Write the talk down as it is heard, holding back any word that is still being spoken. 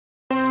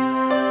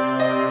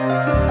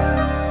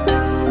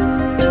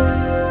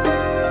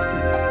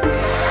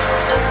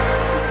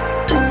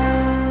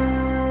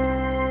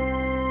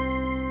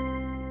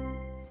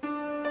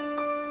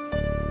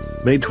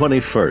May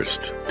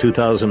 21st,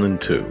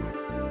 2002.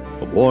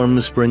 A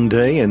warm spring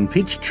day in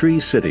Peachtree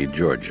City,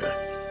 Georgia.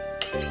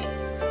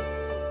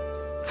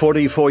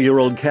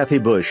 44-year-old Kathy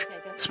Bush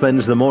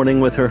spends the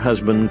morning with her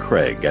husband,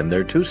 Craig, and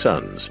their two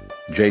sons,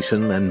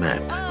 Jason and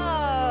Matt.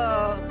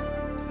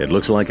 It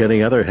looks like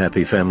any other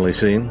happy family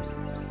scene,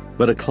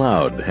 but a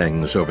cloud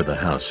hangs over the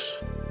house.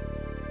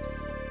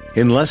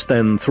 In less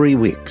than 3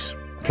 weeks,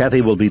 Kathy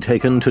will be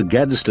taken to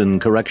Gadsden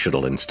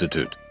Correctional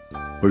Institute,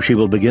 where she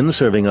will begin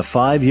serving a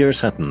 5-year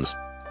sentence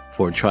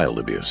for child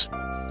abuse.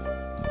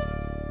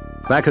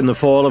 Back in the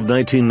fall of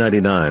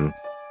 1999,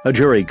 a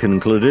jury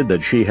concluded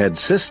that she had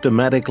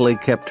systematically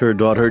kept her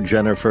daughter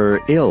Jennifer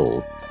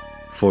ill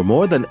for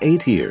more than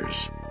 8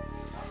 years.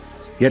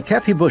 Yet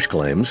Kathy Bush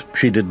claims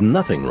she did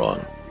nothing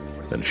wrong,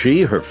 and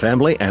she, her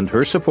family, and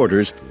her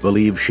supporters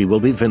believe she will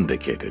be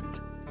vindicated.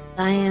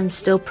 I am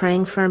still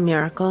praying for a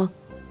miracle.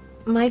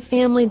 My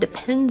family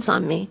depends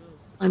on me.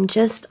 I'm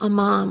just a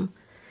mom,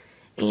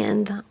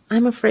 and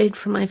I'm afraid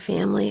for my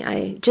family.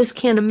 I just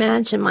can't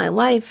imagine my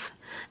life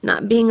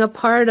not being a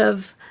part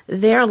of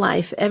their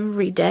life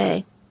every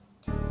day.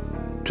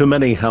 To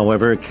many,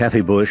 however,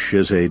 Kathy Bush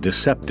is a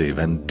deceptive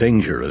and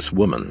dangerous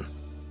woman.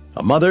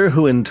 A mother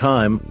who in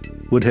time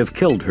would have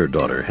killed her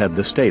daughter had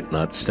the state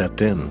not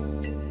stepped in.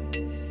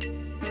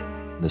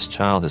 This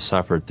child has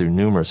suffered through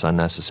numerous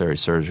unnecessary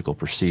surgical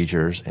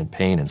procedures and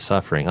pain and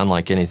suffering,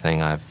 unlike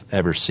anything I've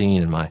ever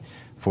seen in my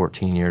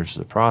 14 years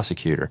as a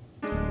prosecutor.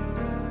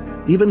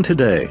 Even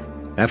today,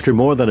 after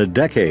more than a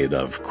decade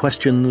of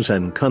questions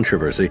and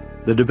controversy,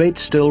 the debate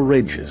still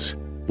rages.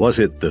 Was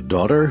it the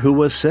daughter who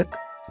was sick,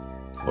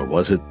 or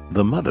was it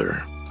the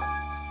mother?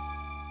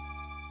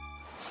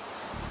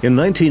 In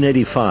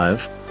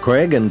 1985,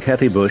 Craig and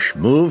Kathy Bush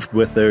moved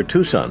with their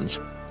two sons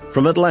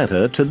from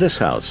Atlanta to this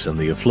house in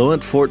the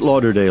affluent Fort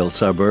Lauderdale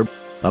suburb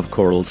of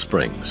Coral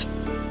Springs.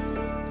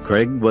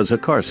 Craig was a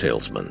car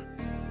salesman.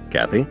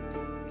 Kathy,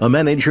 a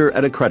manager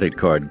at a credit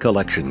card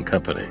collection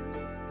company.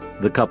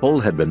 The couple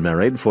had been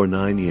married for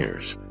 9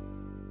 years.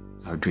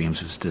 Our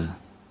dreams was to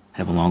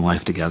have a long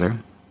life together,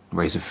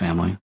 raise a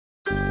family.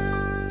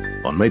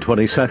 On May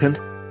 22nd,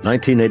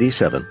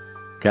 1987,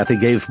 Kathy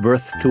gave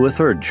birth to a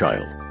third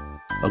child,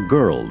 a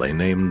girl they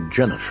named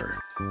Jennifer.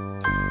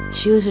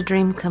 She was a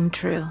dream come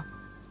true.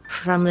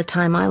 From the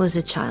time I was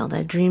a child,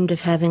 I dreamed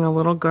of having a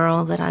little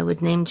girl that I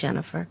would name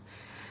Jennifer,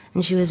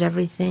 and she was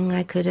everything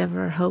I could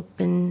ever hope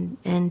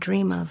and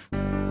dream of.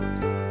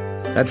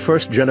 At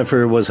first,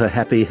 Jennifer was a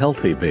happy,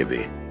 healthy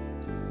baby.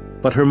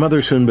 But her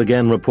mother soon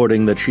began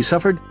reporting that she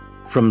suffered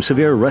from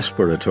severe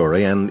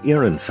respiratory and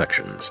ear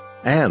infections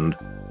and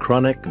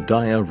chronic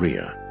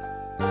diarrhea.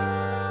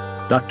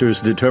 Doctors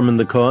determined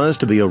the cause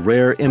to be a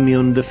rare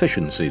immune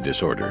deficiency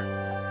disorder.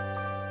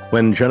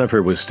 When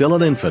Jennifer was still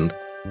an infant,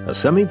 a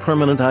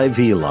semi-permanent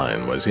IV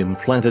line was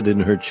implanted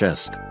in her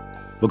chest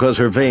because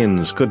her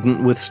veins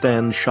couldn't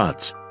withstand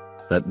shots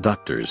that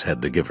doctors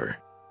had to give her.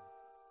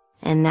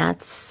 And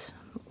that's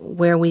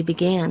where we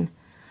began,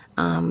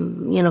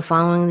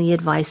 following the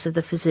advice of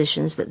the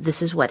physicians that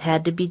this is what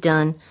had to be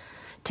done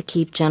to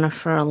keep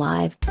Jennifer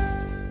alive.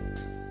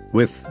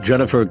 With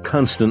Jennifer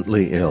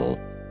constantly ill,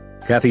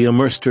 Kathy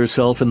immersed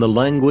herself in the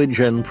language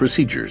and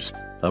procedures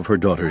of her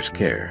daughter's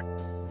care.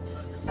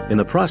 In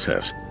the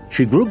process,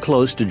 she grew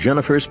close to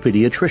Jennifer's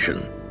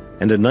pediatrician,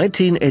 and in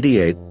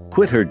 1988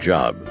 quit her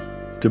job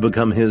to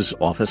become his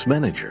office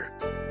manager.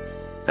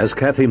 As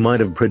Kathy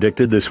might have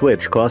predicted, the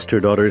switch cost her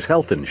daughter's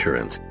health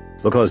insurance.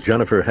 Because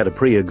Jennifer had a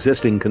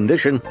pre-existing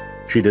condition,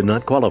 she did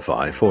not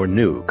qualify for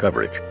new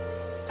coverage.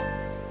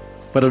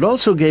 But it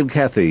also gave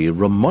Kathy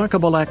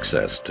remarkable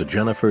access to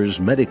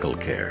Jennifer's medical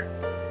care.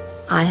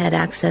 I had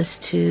access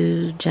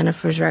to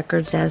Jennifer's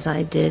records as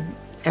I did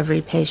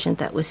every patient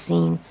that was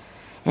seen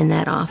in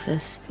that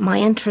office. My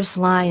interests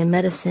lie in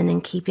medicine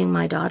and keeping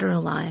my daughter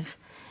alive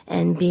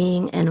and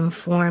being an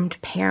informed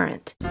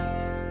parent.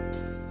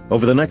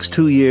 Over the next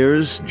 2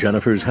 years,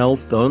 Jennifer's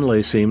health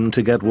only seemed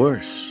to get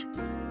worse.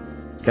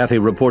 Kathy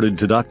reported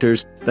to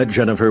doctors that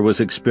Jennifer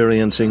was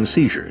experiencing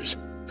seizures,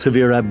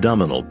 severe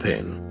abdominal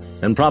pain,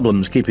 and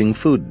problems keeping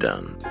food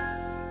down.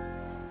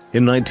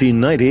 In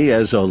 1990,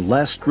 as a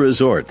last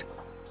resort,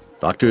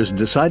 doctors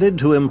decided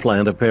to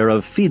implant a pair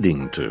of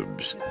feeding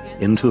tubes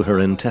into her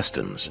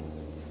intestines.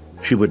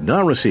 She would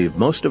now receive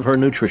most of her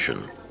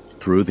nutrition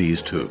through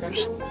these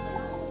tubes.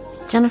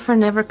 Jennifer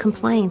never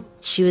complained.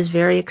 She was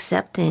very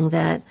accepting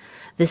that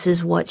this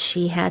is what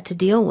she had to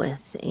deal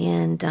with,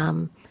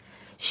 and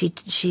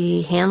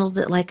she handled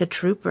it like a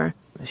trooper.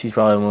 She's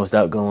probably the most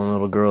outgoing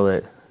little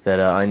girl that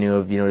I knew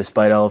of.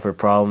 Despite all of her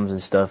problems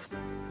and stuff,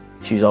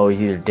 she was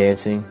always either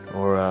dancing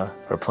or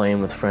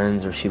playing with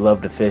friends, or she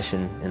loved to fish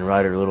and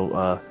ride her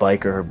little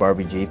bike or her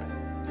Barbie Jeep.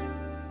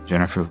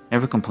 Jennifer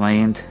never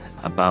complained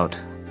about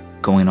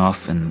going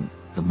off in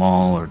the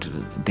mall or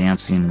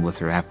dancing with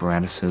her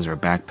apparatuses or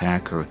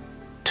backpack or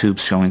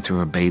tubes showing through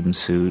her bathing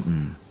suit,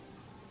 and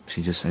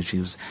she just said she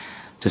was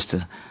just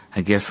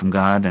a gift from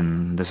God,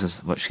 and this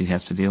is what she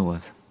has to deal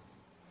with.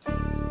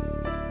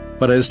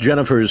 But as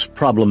Jennifer's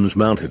problems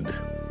mounted,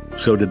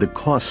 so did the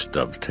cost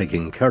of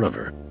taking care of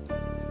her.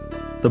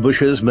 The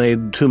Bushes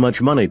made too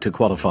much money to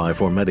qualify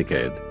for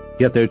Medicaid,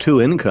 yet their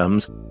two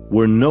incomes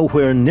were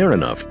nowhere near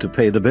enough to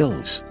pay the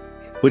bills,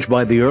 which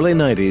by the early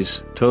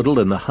 90s totaled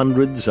in the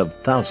hundreds of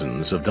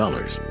thousands of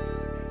dollars.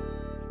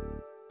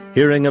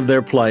 Hearing of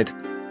their plight,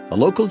 a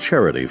local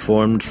charity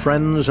formed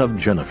Friends of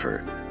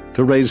Jennifer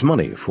to raise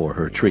money for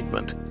her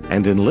treatment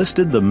and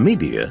enlisted the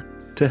media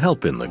to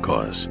help in the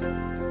cause.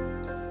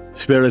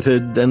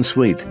 Spirited and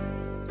sweet,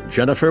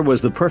 Jennifer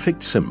was the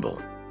perfect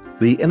symbol,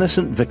 the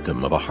innocent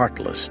victim of a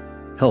heartless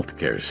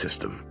healthcare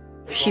system.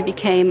 She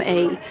became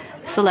a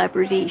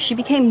celebrity. She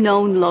became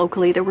known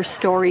locally. There were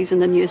stories in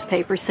the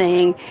newspaper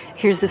saying,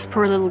 here's this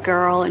poor little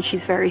girl and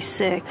she's very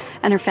sick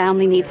and her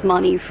family needs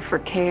money for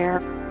care.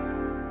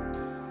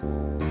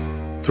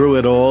 Through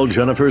it all,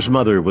 Jennifer's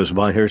mother was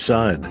by her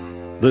side,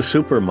 the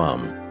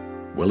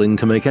supermom, willing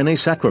to make any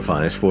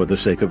sacrifice for the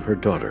sake of her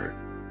daughter.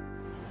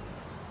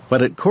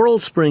 But at Coral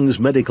Springs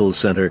Medical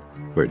Center,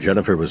 where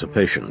Jennifer was a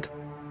patient,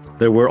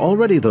 there were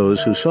already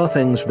those who saw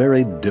things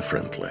very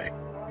differently.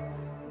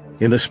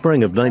 In the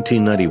spring of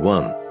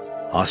 1991,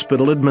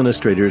 hospital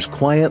administrators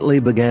quietly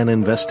began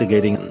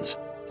investigating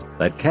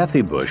that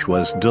Kathy Bush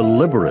was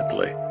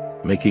deliberately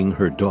making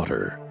her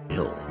daughter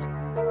ill.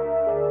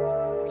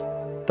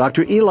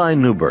 Dr. Eli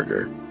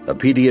Neuberger, a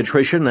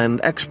pediatrician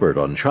and expert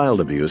on child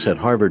abuse at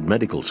Harvard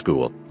Medical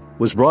School,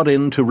 was brought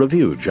in to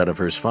review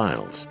Jennifer's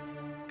files.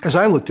 As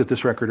I looked at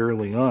this record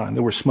early on,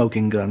 there were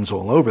smoking guns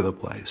all over the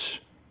place.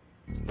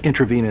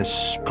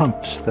 Intravenous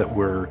pumps that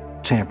were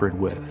tampered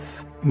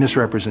with,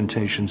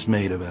 misrepresentations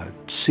made about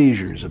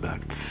seizures,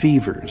 about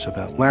fevers,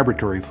 about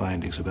laboratory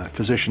findings, about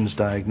physicians'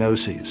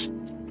 diagnoses.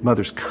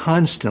 Mothers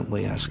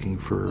constantly asking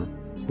for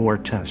more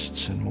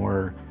tests and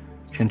more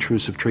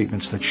intrusive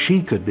treatments that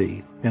she could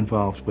be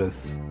involved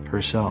with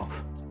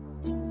herself.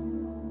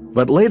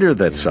 But later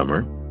that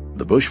summer,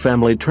 the Bush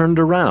family turned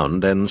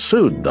around and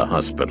sued the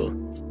hospital.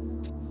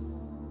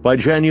 By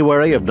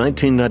January of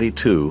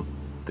 1992,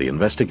 the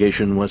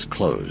investigation was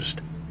closed,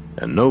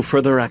 and no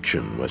further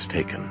action was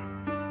taken.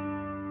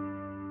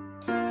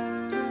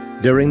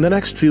 During the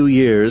next few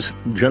years,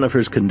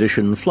 Jennifer's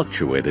condition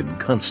fluctuated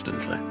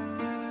constantly.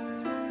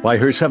 By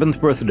her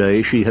 7th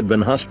birthday, she had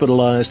been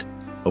hospitalized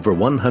over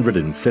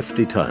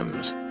 150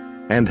 times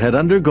and had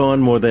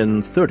undergone more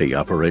than 30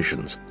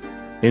 operations,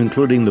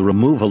 including the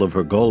removal of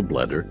her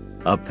gallbladder,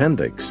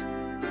 appendix,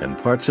 and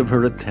parts of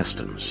her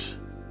intestines.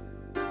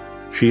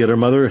 She and her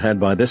mother had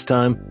by this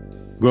time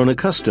grown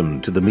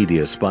accustomed to the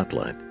media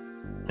spotlight,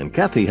 and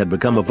Kathy had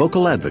become a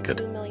vocal advocate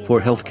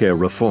for healthcare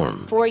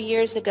reform. 4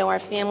 years ago, our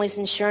family's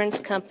insurance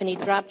company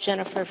dropped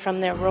Jennifer from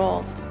their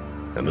rolls.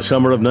 In the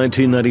summer of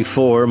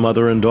 1994,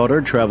 mother and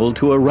daughter traveled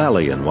to a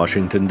rally in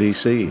Washington,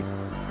 D.C.,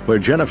 where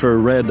Jennifer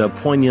read a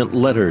poignant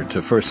letter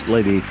to First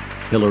Lady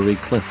Hillary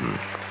Clinton.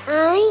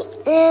 I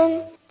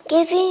am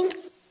giving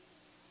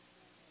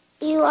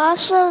you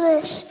also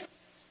this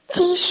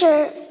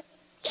t-shirt,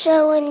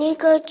 so when you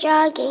go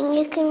jogging,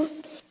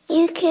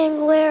 you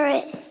can wear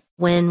it.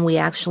 When we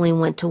actually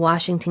went to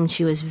Washington,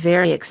 she was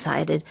very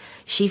excited.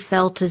 She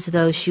felt as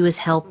though she was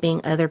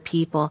helping other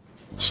people.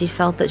 She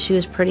felt that she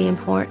was pretty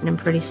important and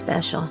pretty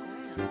special.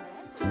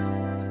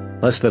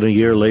 Less than a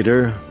year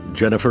later,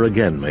 Jennifer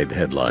again made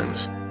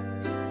headlines.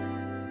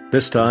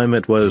 This time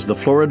it was the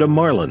Florida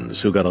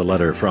Marlins who got a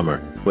letter from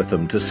her with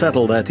them to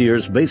settle that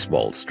year's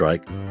baseball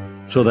strike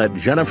so that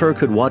Jennifer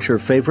could watch her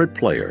favorite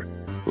player,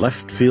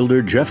 left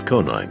fielder Jeff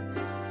Conine.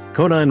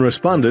 Conine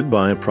responded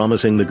by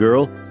promising the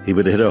girl he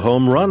would hit a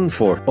home run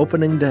for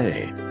opening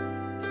day.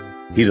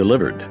 He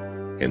delivered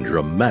in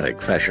dramatic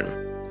fashion,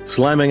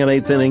 slamming an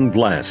 8th-inning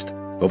blast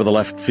over the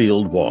left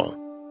field wall.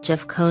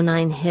 Jeff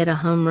Conine hit a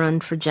home run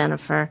for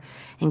Jennifer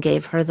and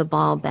gave her the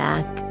ball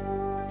back.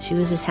 She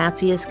was as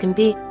happy as can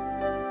be.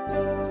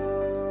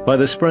 By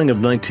the spring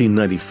of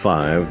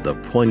 1995, the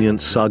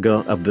poignant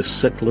saga of the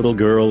sick little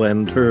girl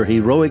and her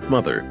heroic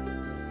mother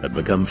had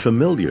become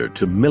familiar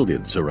to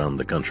millions around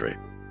the country.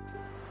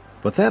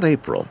 But that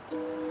April,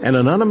 an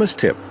anonymous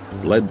tip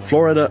led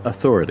Florida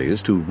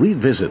authorities to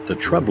revisit the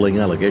troubling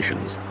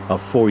allegations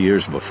of 4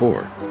 years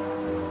before.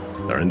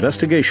 Their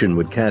investigation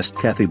would cast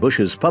Kathy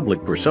Bush's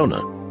public persona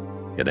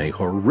in a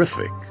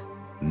horrific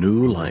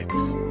new light.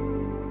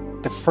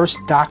 The first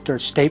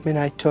doctor's statement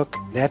I took,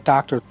 that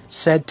doctor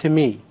said to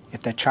me,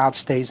 if that child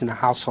stays in the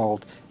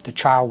household, the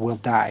child will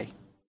die.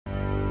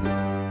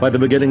 By the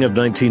beginning of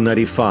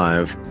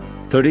 1995,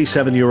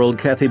 37-year-old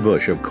Kathy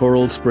Bush of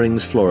Coral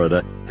Springs,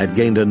 Florida, had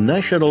gained a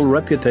national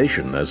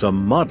reputation as a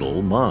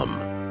model mom.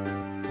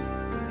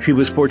 She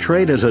was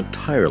portrayed as a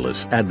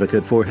tireless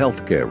advocate for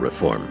healthcare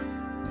reform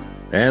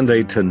and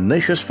a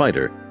tenacious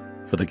fighter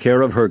for the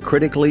care of her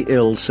critically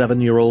ill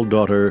 7-year-old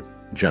daughter,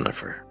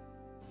 Jennifer.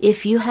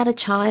 If you had a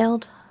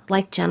child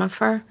like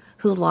Jennifer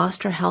who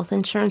lost her health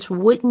insurance,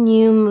 wouldn't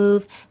you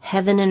move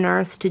heaven and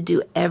earth to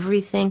do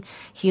everything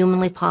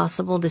humanly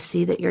possible to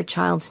see that your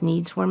child's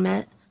needs were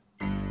met?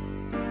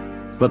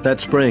 But that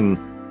spring,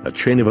 a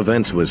chain of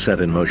events was set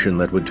in motion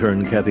that would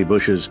turn Kathy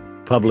Bush's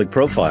public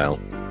profile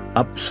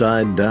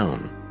upside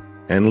down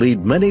and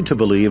lead many to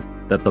believe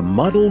that the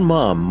model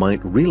mom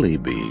might really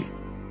be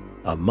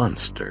a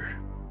monster.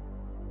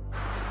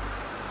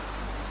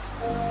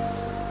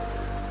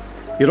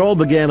 It all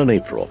began in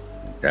April,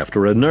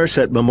 after a nurse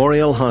at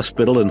Memorial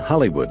Hospital in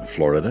Hollywood,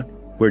 Florida,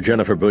 where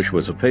Jennifer Bush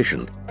was a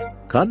patient,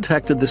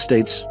 contacted the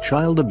state's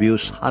child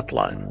abuse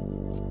hotline.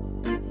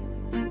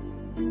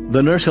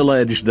 The nurse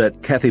alleged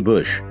that Kathy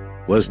Bush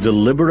was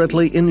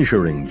deliberately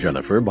injuring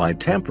Jennifer by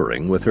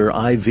tampering with her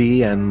IV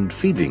and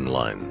feeding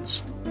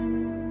lines.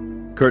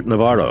 Kurt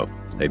Navarro,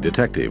 a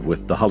detective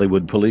with the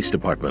Hollywood Police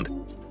Department,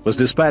 was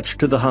dispatched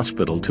to the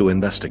hospital to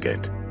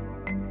investigate.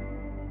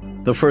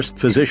 The first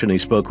physician he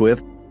spoke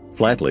with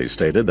flatly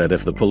stated that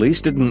if the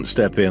police didn't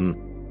step in,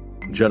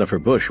 Jennifer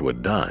Bush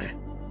would die.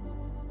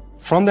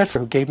 From that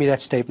who gave me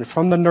that statement,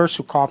 from the nurse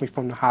who called me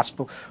from the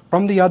hospital,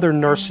 from the other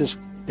nurses,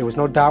 there was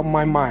no doubt in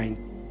my mind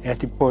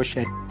Kathy Bush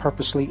had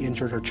purposely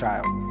injured her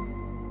child.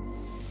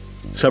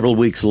 Several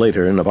weeks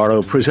later,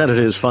 Navarro presented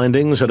his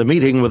findings at a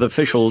meeting with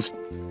officials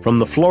from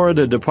the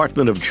Florida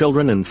Department of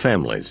Children and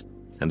Families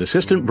and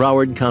Assistant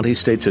Broward County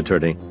State's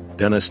Attorney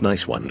Dennis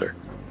Nicewander.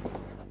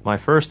 My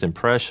first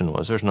impression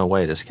was there's no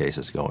way this case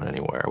is going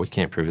anywhere. We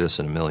can't prove this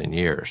in a million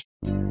years.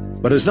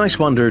 But as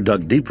Nicewander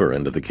dug deeper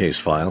into the case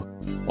file,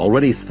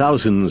 already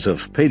thousands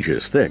of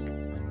pages thick,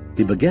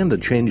 he began to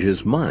change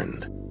his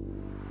mind.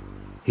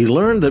 He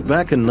learned that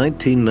back in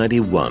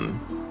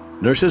 1991,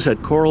 nurses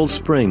at Coral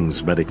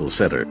Springs Medical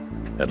Center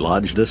had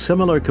lodged a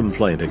similar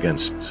complaint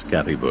against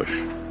Kathy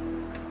Bush.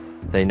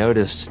 They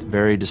noticed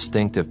very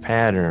distinctive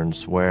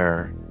patterns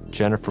where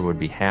Jennifer would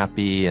be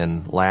happy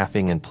and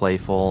laughing and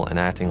playful and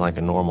acting like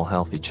a normal,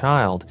 healthy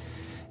child.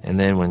 And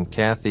then when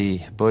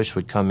Kathy Bush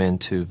would come in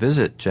to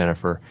visit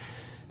Jennifer,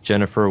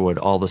 Jennifer would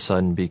all of a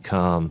sudden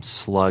become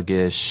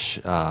sluggish,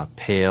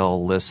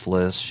 pale,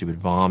 listless. She would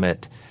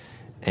vomit.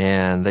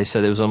 And they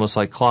said it was almost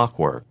like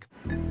clockwork.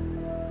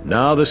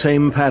 Now the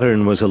same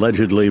pattern was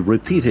allegedly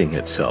repeating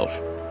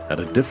itself at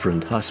a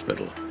different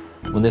hospital.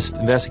 When this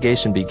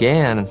investigation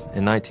began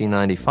in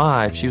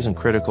 1995, she was in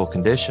critical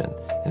condition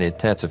in the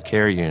intensive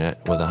care unit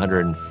with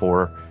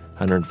 104,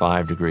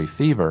 105 degree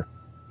fever.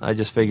 I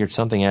just figured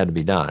something had to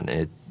be done,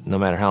 no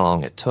matter how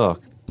long it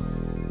took.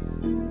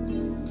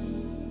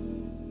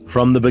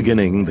 From the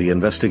beginning, the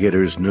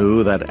investigators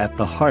knew that at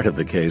the heart of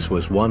the case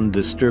was one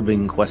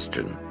disturbing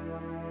question.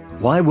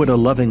 Why would a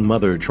loving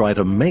mother try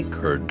to make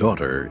her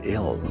daughter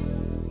ill?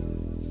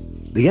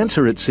 The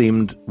answer, it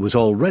seemed, was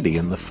already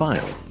in the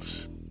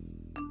files.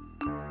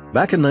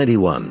 Back in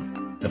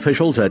 '91,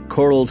 officials at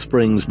Coral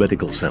Springs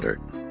Medical Center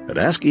had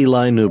asked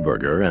Eli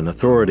Neuberger, an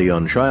authority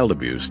on child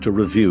abuse, to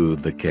review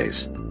the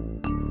case.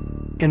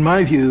 In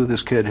my view,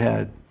 this kid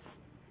had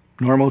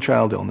normal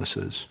child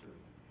illnesses,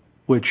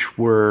 which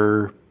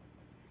were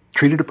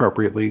treated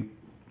appropriately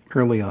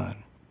early on.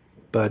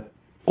 But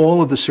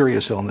all of the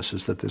serious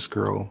illnesses that this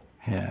girl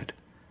had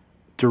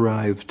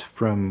derived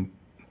from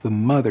the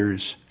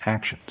mother's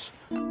actions.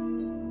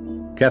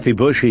 Kathy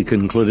Bush, he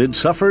concluded,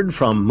 suffered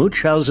from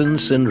Munchausen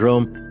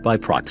syndrome by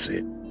proxy,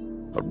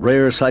 a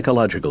rare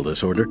psychological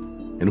disorder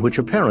in which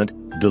a parent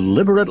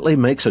deliberately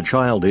makes a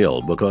child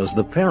ill because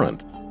the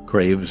parent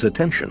craves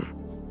attention.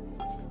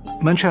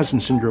 Munchausen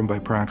syndrome by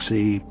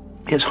proxy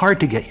is hard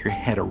to get your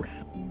head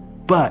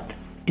around, but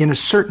in a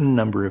certain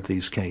number of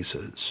these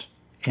cases,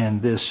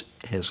 and this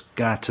has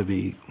got to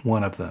be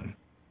one of them,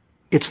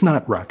 it's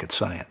not rocket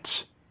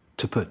science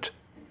to put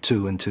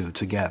two and two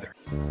together.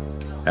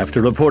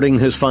 After reporting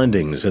his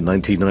findings in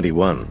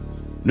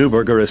 1991,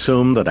 Neuberger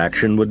assumed that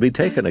action would be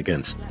taken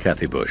against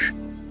Kathy Bush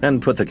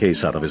and put the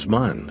case out of his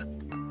mind.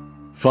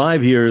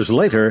 5 years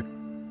later,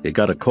 he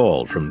got a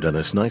call from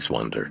Dennis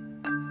Nicewander.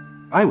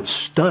 I was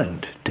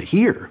stunned to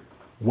hear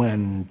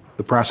when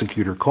the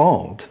prosecutor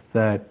called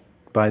that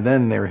by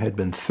then there had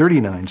been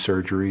 39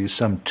 surgeries,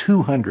 some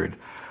 200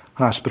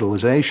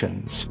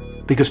 hospitalizations,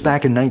 because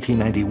back in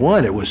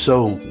 1991 it was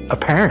so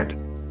apparent.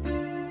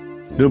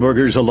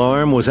 Neuberger's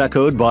alarm was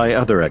echoed by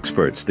other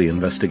experts the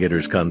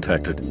investigators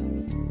contacted.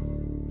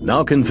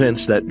 Now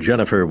convinced that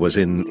Jennifer was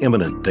in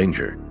imminent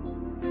danger,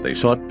 they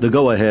sought the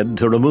go-ahead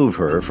to remove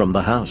her from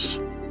the house,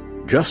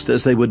 just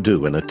as they would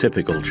do in a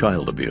typical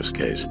child abuse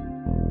case.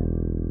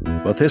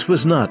 But this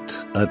was not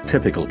a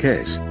typical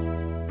case,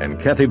 and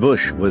Kathy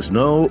Bush was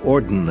no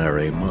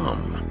ordinary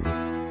mom.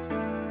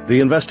 The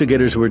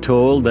investigators were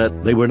told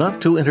that they were not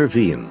to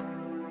intervene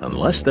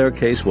unless their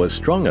case was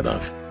strong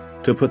enough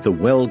to put the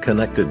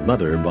well-connected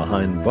mother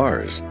behind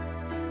bars.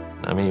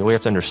 I mean, we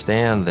have to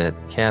understand that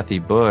Kathy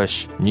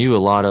Bush knew a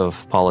lot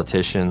of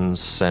politicians,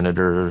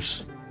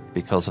 senators,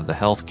 because of the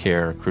health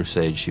care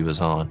crusade she was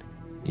on.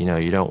 You know,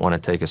 you don't want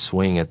to take a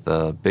swing at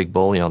the big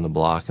bully on the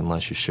block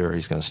unless you're sure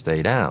he's going to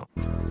stay down.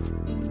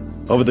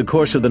 Over the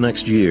course of the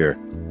next year,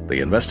 the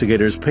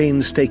investigators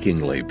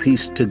painstakingly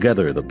pieced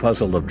together the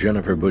puzzle of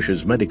Jennifer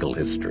Bush's medical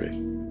history.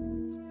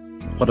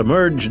 What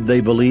emerged,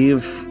 they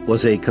believe,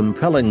 was a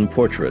compelling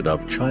portrait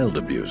of child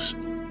abuse,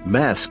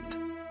 masked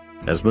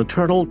as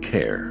maternal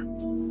care.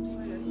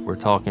 We're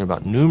talking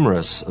about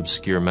numerous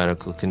obscure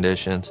medical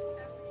conditions,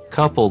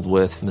 coupled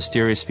with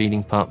mysterious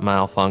feeding pump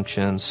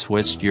malfunctions,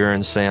 switched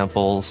urine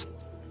samples,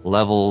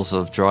 levels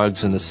of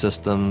drugs in the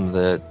system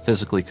that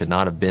physically could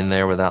not have been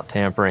there without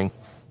tampering.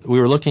 We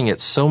were looking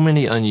at so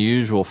many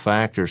unusual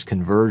factors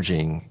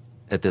converging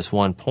at this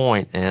one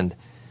point, and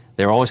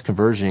they're always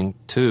converging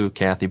to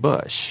Kathy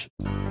Bush.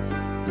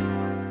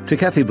 To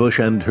Kathy Bush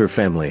and her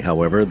family,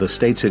 however, the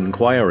state's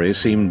inquiry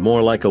seemed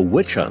more like a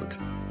witch hunt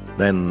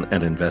than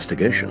an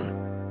investigation.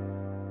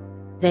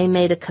 They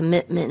made a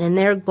commitment, and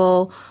their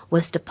goal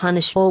was to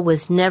punish. Goal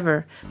was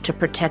never to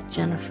protect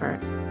Jennifer.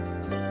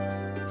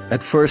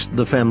 At first,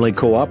 the family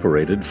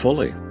cooperated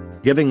fully,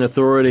 giving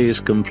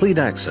authorities complete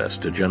access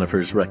to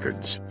Jennifer's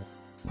records.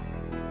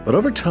 But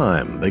over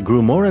time, they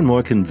grew more and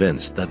more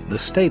convinced that the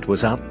state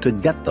was out to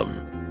get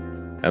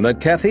them, and that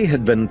Kathy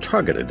had been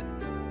targeted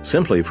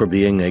simply for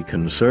being a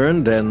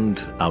concerned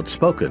and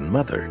outspoken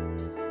mother.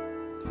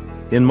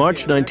 In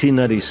March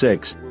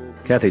 1996,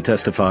 Kathy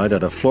testified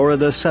at a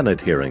Florida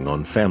Senate hearing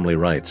on family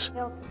rights,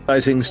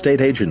 criticizing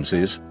state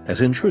agencies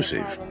as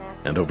intrusive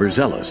and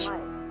overzealous.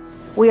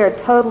 We are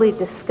totally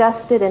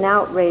disgusted and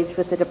outraged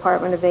with the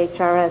Department of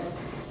HRS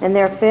and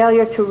their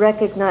failure to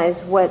recognize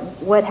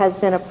what has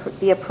been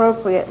the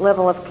appropriate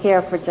level of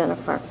care for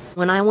Jennifer.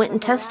 When I went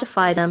and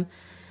testified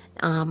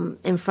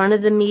in front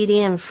of the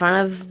media, in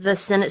front of the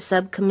Senate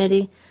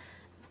subcommittee,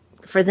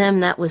 for them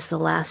that was the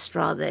last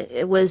straw.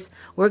 It was,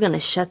 we're going to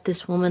shut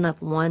this woman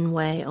up one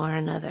way or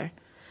another.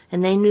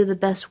 And they knew the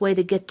best way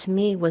to get to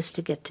me was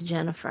to get to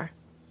Jennifer.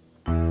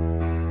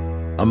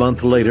 A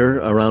month later,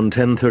 around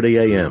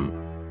 10:30 a.m.,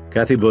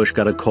 Kathy Bush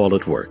got a call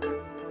at work.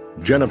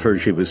 Jennifer,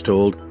 she was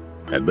told,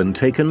 had been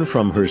taken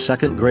from her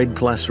second-grade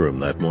classroom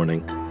that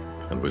morning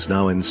and was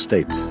now in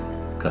state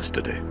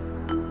custody.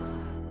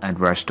 I'd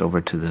rushed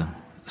over to the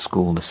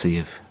school to see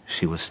if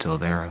she was still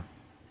there,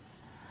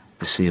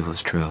 to see if it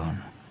was true,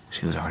 and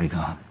she was already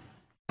gone.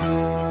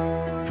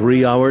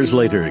 3 hours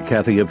later,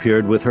 Kathy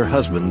appeared with her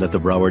husband at the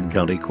Broward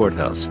County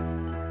Courthouse,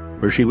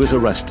 where she was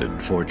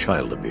arrested for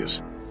child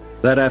abuse.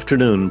 That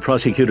afternoon,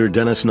 prosecutor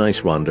Dennis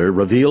Neiswander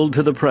revealed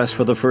to the press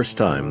for the first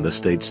time the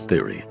state's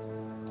theory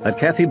that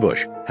Kathy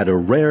Bush had a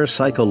rare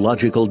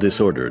psychological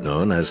disorder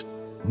known as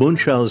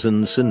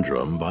Munchausen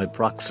syndrome by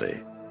proxy.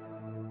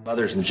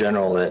 Mothers in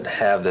general that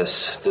have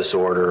this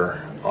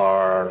disorder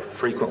are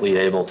frequently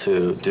able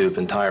to dupe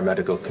entire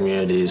medical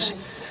communities,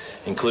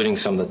 including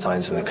some of the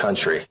times in the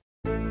country.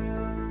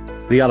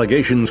 The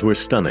allegations were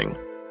stunning,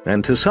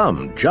 and to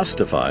some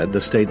justified the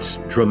state's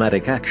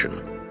dramatic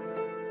action.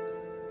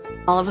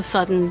 All of a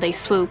sudden, they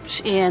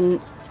swooped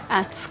in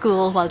at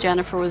school while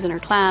Jennifer was in her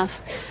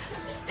class,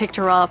 picked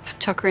her up,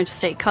 took her into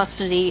state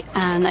custody,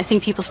 and I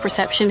think people's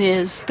perception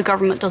is the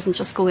government doesn't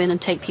just go in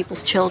and take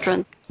people's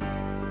children.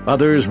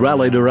 Others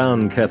rallied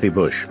around Kathy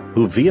Bush,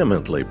 who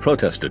vehemently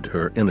protested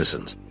her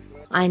innocence.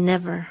 I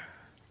never,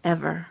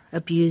 ever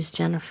abused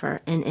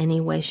Jennifer in any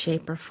way,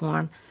 shape, or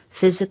form,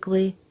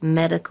 physically,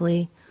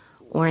 medically,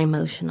 or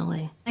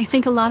emotionally. I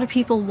think a lot of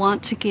people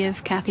want to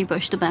give Kathy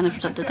Bush the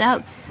benefit of the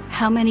doubt.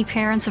 How many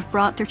parents have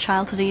brought their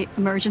child to the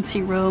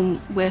emergency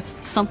room with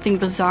something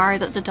bizarre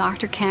that the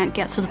doctor can't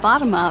get to the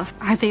bottom of?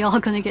 Are they all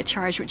going to get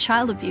charged with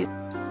child abuse?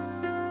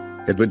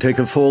 It would take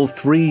a full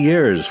 3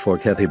 years for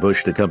Kathy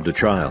Bush to come to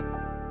trial.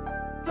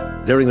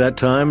 During that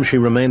time, she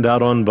remained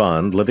out on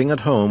bond, living at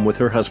home with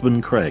her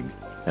husband Craig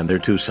and their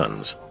 2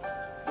 sons.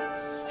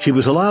 She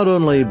was allowed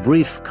only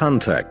brief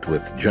contact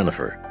with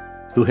Jennifer,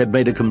 who had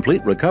made a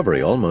complete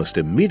recovery almost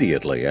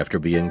immediately after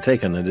being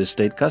taken into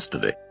state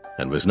custody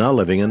and was now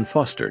living in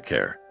foster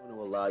care.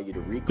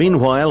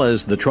 Meanwhile,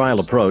 as the trial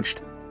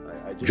approached,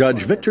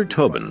 Judge Victor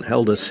Tobin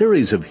held a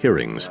series of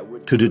hearings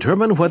to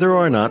determine whether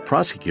or not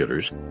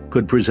prosecutors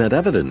could present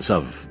evidence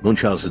of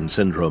Munchausen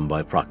syndrome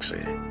by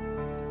proxy.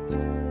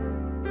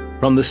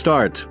 From the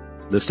start,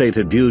 the state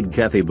had viewed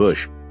Kathy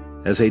Bush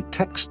as a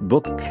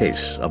textbook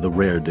case of the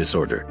rare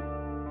disorder.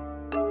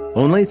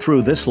 Only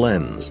through this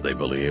lens, they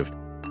believed,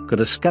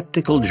 could a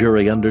skeptical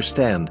jury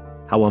understand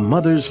how a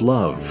mother's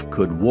love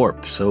could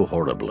warp so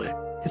horribly.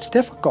 It's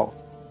difficult.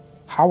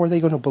 How are they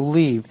going to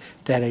believe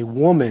that a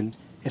woman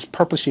is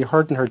purposely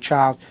hurting her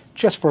child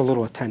just for a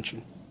little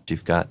attention?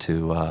 You've got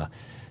to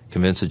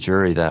convince a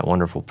jury that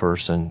wonderful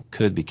person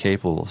could be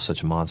capable of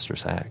such a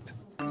monstrous act.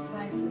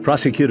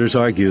 Prosecutors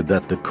argued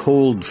that the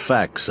cold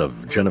facts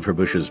of Jennifer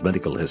Bush's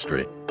medical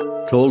history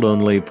told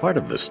only part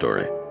of the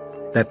story,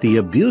 that the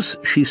abuse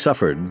she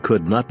suffered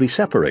could not be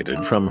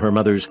separated from her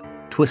mother's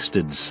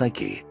twisted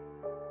psyche.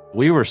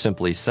 We were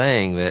simply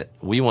saying that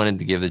we wanted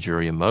to give the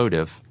jury a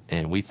motive,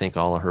 and we think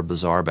all of her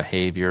bizarre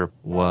behavior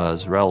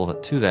was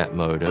relevant to that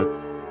motive.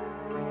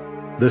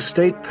 The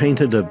state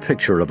painted a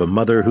picture of a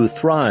mother who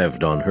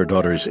thrived on her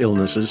daughter's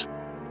illnesses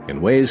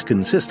in ways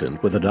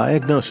consistent with a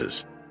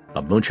diagnosis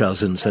of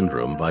Munchausen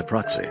syndrome by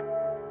proxy.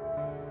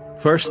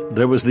 First,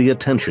 there was the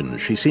attention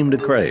she seemed to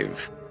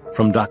crave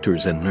from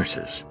doctors and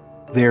nurses.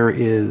 There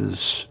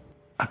is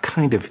a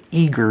kind of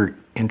eager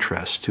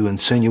interest to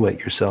insinuate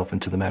yourself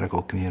into the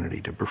medical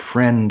community, to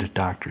befriend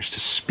doctors,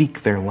 to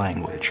speak their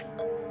language,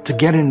 to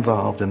get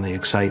involved in the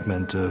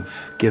excitement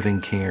of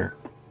giving care.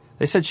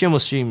 They said she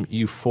almost seemed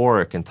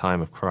euphoric in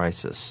time of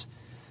crisis,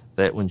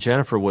 that when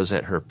Jennifer was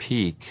at her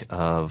peak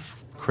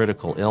of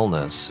critical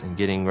illness and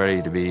getting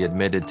ready to be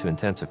admitted to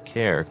intensive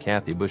care,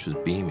 Kathy Bush was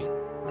beaming.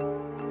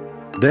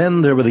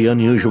 Then there were the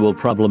unusual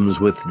problems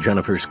with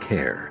Jennifer's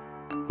care,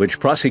 which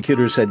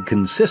prosecutors said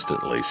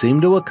consistently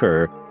seemed to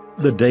occur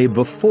the day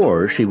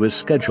before she was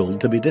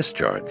scheduled to be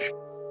discharged.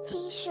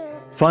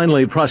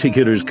 Finally,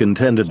 prosecutors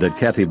contended that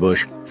Kathy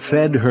Bush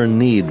fed her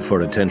need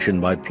for attention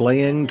by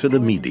playing to the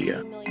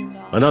media,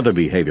 another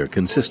behavior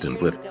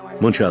consistent with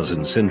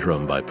Munchausen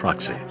syndrome by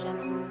proxy.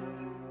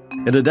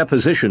 In a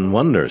deposition,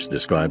 one nurse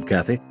described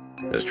Kathy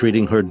as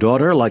treating her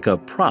daughter like a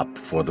prop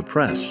for the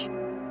press.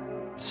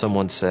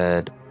 Someone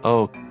said,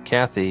 "Oh,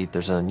 Kathy,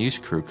 there's a news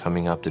crew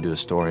coming up to do a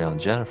story on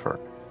Jennifer."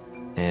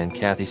 And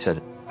Kathy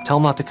said, "Tell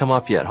them not to come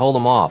up yet, hold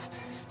them off."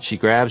 She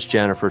grabs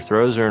Jennifer,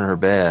 throws her in her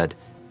bed,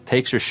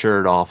 takes her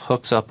shirt off,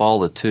 hooks up all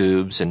the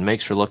tubes, and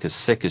makes her look as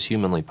sick as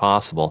humanly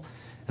possible,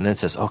 and then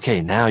says,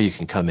 "Okay, now you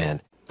can come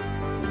in."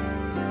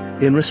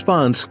 In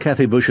response,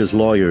 Kathy Bush's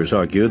lawyers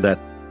argued that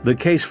the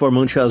case for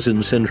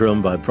Munchausen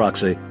syndrome by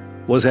proxy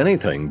was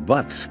anything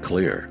but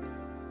clear.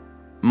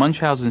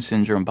 Munchausen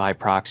syndrome by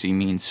proxy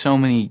means so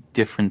many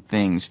different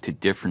things to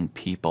different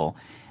people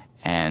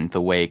and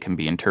the way it can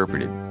be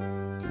interpreted.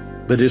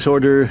 The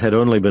disorder had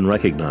only been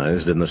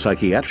recognized in the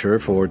psychiatry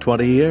for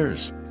 20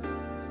 years.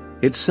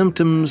 Its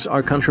symptoms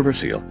are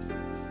controversial.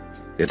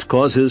 Its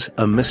causes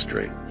a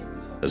mystery,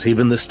 as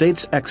even the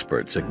state's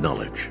experts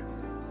acknowledge.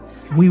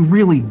 We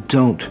really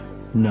don't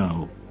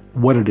know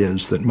what it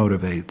is that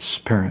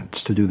motivates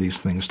parents to do these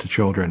things to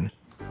children.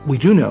 We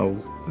do know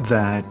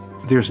that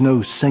there's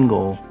no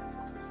single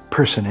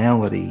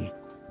personality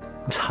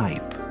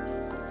type.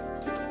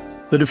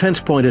 The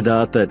defense pointed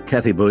out that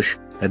Kathy Bush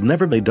had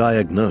never been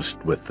diagnosed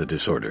with the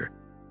disorder.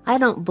 I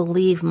don't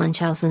believe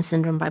Munchausen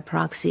syndrome by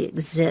proxy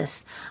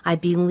exists. I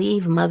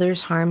believe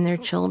mothers harm their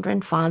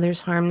children,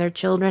 fathers harm their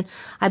children.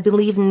 I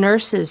believe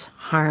nurses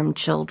harm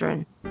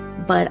children.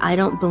 But I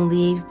don't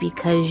believe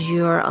because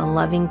you're a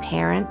loving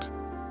parent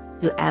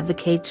who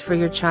advocates for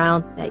your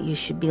child that you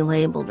should be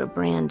labeled or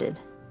branded.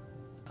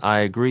 I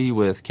agree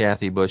with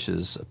Kathy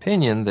Bush's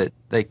opinion that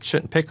they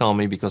shouldn't pick on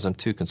me because I'm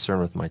too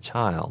concerned with my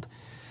child.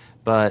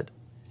 But,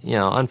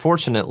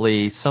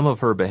 unfortunately, some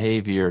of her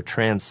behavior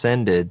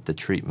transcended the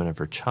treatment of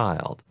her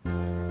child.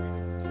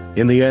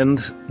 In the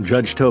end,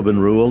 Judge Tobin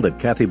ruled that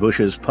Kathy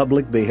Bush's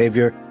public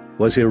behavior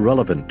was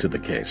irrelevant to the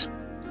case,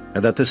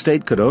 and that the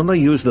state could only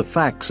use the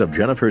facts of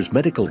Jennifer's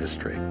medical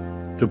history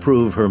to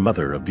prove her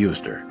mother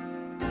abused her.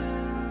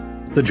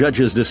 The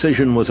judge's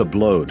decision was a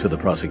blow to the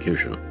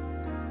prosecution.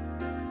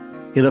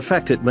 In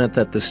effect, it meant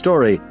that the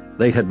story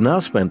they had now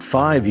spent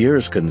 5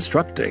 years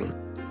constructing,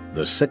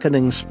 the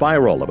sickening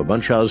spiral of a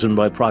Munchausen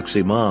by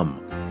proxy mom,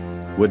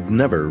 would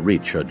never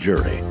reach a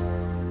jury.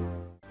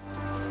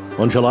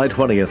 On July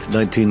 20th,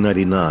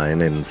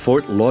 1999, in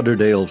Fort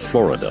Lauderdale,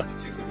 Florida,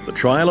 the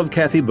trial of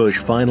Kathy Bush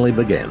finally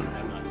began,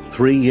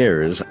 3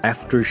 years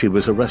after she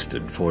was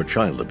arrested for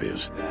child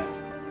abuse.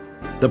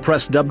 The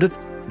press dubbed it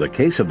the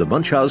case of the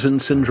Munchausen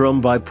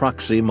syndrome by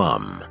proxy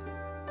mom.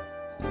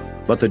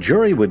 But the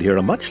jury would hear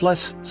a much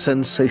less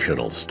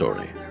sensational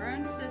story.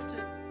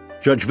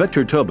 Judge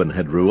Victor Tobin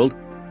had ruled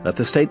that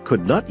the state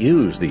could not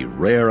use the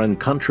rare and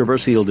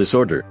controversial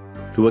disorder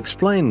to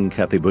explain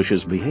Kathy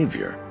Bush's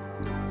behavior.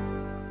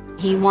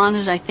 He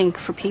wanted, I think,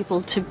 for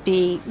people to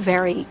be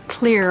very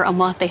clear on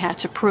what they had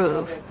to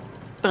prove.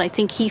 But I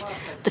think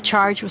the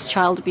charge was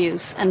child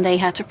abuse, and they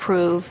had to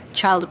prove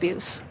child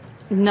abuse,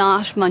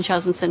 not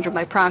Munchausen syndrome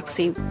by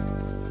proxy.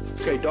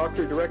 Okay,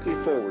 doctor, directly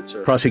forward,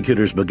 sir.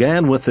 Prosecutors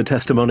began with the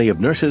testimony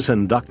of nurses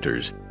and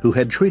doctors who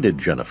had treated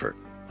Jennifer,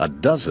 a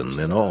dozen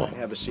in all.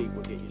 Have a seat,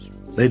 we'll get you.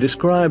 They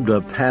described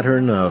a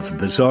pattern of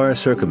bizarre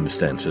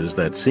circumstances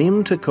that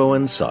seemed to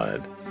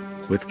coincide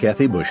with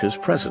Kathy Bush's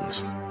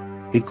presence.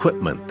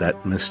 Equipment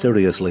that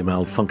mysteriously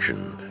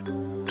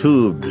malfunctioned,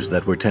 tubes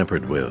that were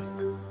tampered with,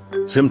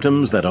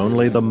 symptoms that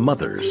only the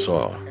mother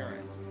saw.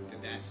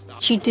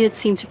 She did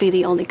seem to be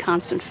the only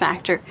constant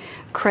factor.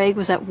 Craig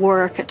was at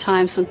work at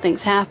times when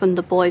things happened.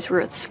 The boys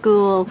were at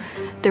school.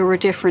 There were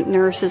different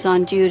nurses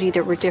on duty.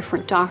 There were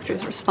different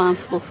doctors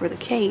responsible for the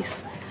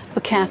case.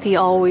 But Kathy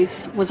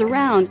always was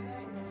around.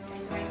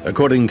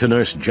 According to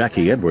nurse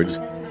Jackie Edwards,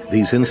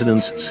 these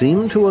incidents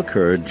seemed to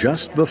occur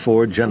just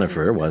before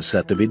Jennifer was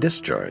set to be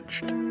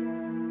discharged.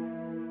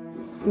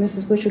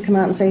 Mrs. Bush would come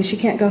out and say, she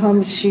can't go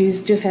home,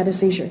 she's just had a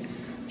seizure.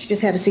 She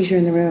just had a seizure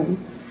in the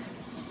room.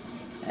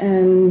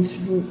 And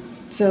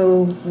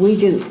so we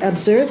didn't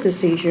observe the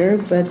seizure,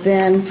 but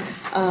then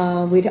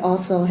we'd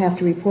also have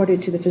to report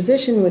it to the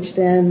physician, which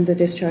then the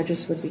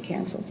discharges would be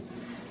canceled.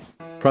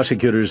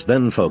 Prosecutors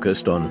then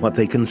focused on what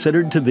they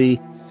considered to be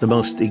the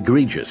most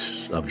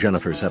egregious of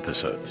Jennifer's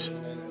episodes.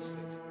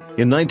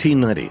 In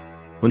 1990,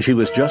 when she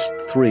was just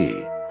 3,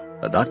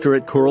 a doctor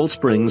at Coral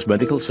Springs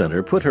Medical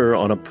Center put her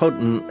on a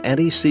potent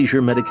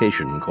anti-seizure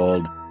medication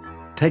called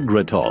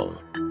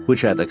Tegretol,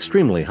 which at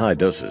extremely high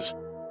doses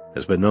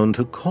has been known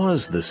to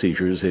cause the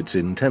seizures it's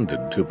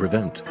intended to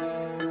prevent.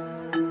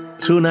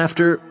 Soon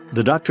after,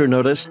 the doctor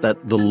noticed that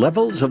the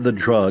levels of the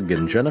drug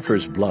in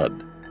Jennifer's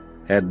blood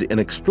had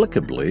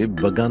inexplicably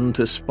begun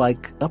to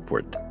spike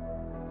upward.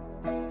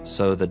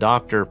 So the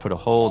doctor put a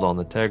hold on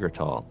the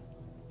Tegretol.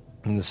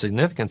 And the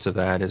significance of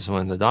that is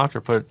when the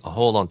doctor put a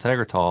hold on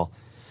Tegretol,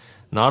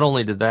 not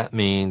only did that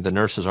mean the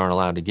nurses aren't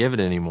allowed to give it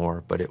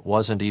anymore, but it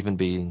wasn't even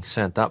being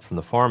sent up from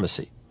the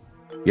pharmacy.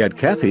 Yet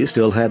Kathy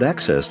still had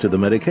access to the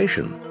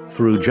medication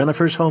through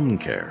Jennifer's home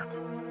care.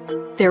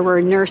 There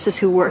were nurses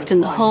who worked in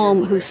the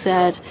home who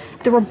said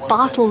there were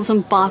bottles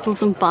and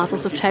bottles and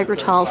bottles of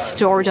Tegretol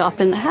stored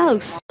up in the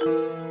house.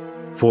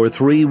 For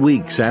 3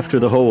 weeks after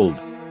the hold,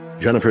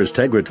 Jennifer's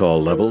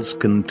Tegretol levels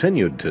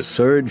continued to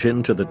surge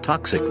into the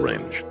toxic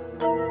range.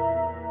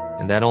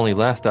 And that only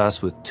left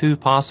us with 2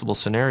 possible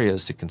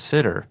scenarios to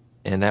consider,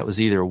 and that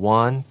was either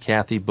 1,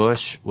 Kathy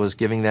Bush was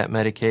giving that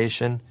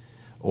medication,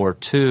 or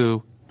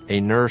 2, a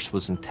nurse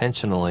was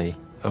intentionally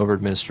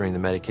over-administering the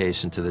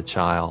medication to the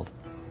child.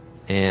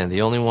 And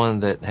the only one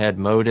that had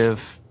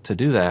motive to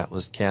do that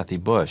was Kathy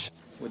Bush.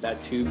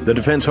 The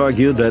defense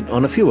argued that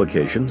on a few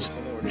occasions,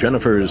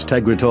 Jennifer's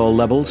Tegretol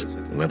levels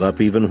went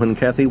up even when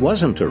Kathy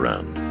wasn't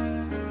around.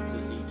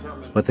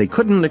 But they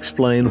couldn't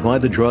explain why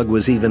the drug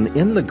was even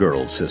in the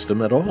girl's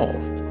system at all.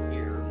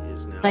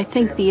 I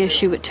think the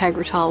issue with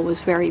Tegretol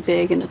was very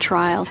big in the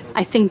trial.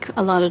 I think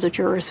a lot of the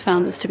jurors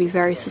found this to be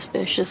very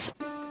suspicious.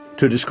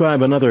 To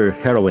describe another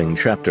harrowing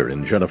chapter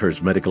in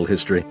Jennifer's medical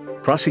history,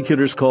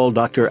 prosecutors called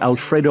Dr.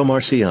 Alfredo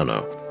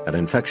Marciano, an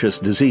infectious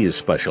disease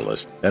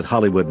specialist at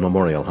Hollywood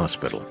Memorial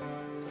Hospital.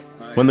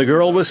 When the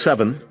girl was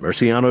 7,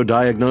 Marciano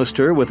diagnosed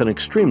her with an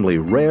extremely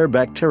rare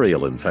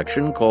bacterial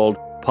infection called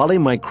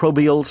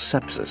polymicrobial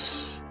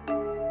sepsis,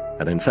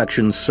 an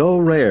infection so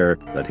rare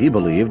that he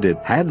believed it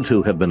had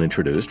to have been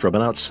introduced from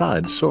an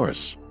outside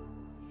source.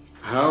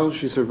 How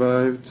she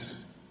survived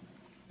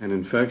an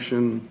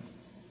infection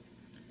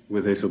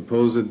with a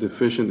supposed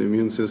deficient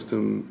immune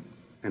system,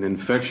 an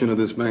infection of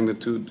this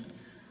magnitude,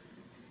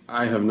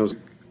 I have no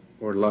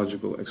or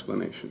logical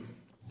explanation.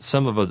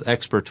 Some of the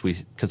experts we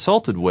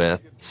consulted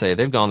with say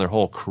they've gone their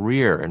whole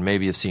career and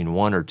maybe have seen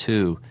 1 or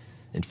 2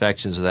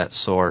 infections of that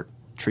sort,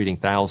 treating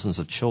thousands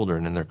of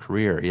children in their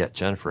career, yet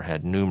Jennifer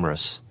had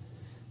numerous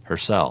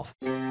herself.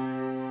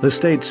 The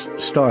state's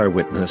star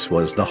witness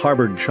was the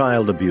Harvard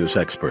child abuse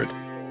expert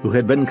who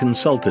had been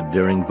consulted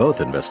during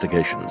both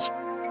investigations,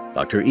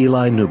 Dr.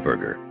 Eli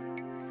Neuberger.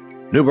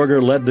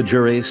 Neuberger led the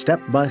jury step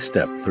by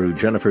step through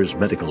Jennifer's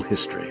medical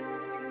history.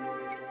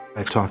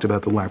 I've talked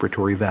about the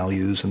laboratory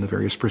values and the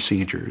various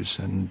procedures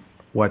and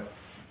what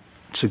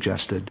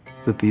suggested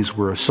that these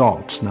were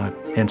assaults, not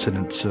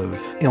incidents of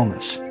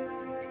illness.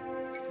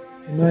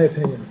 In my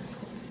opinion,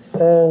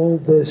 all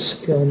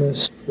this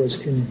illness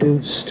was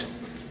induced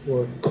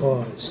or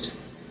caused.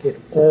 It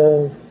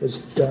all was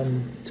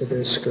done to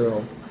this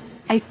girl.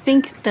 I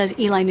think that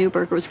Eli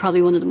Neuberger was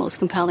probably one of the most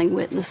compelling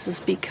witnesses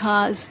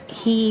because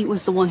he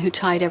was the one who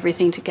tied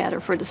everything together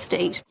for the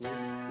state.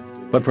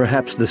 But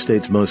perhaps the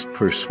state's most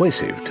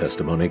persuasive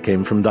testimony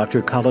came from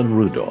Dr. Colin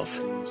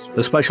Rudolph,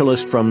 the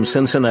specialist from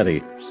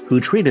Cincinnati who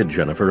treated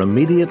Jennifer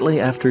immediately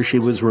after she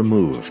was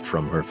removed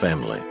from her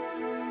family.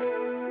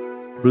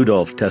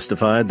 Rudolph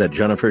testified that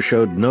Jennifer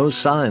showed no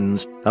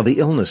signs of the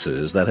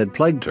illnesses that had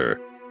plagued her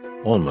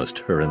almost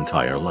her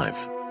entire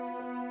life.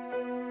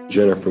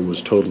 Jennifer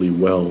was totally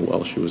well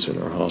while she was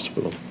in our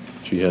hospital.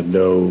 She had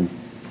no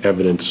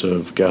evidence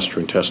of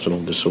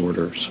gastrointestinal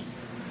disorders.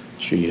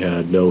 She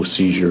had no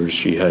seizures.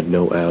 She had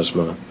no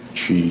asthma.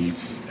 She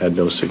had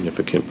no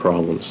significant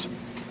problems.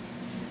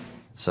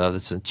 So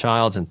it's a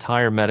child's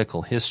entire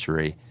medical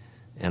history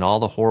and all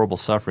the horrible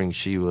suffering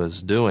she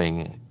was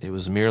doing. It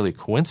was merely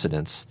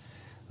coincidence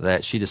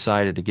that she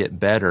decided to get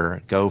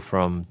better, go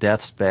from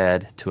death's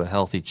bed to a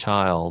healthy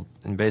child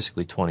in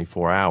basically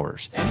 24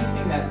 hours.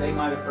 Anything that they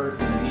might have heard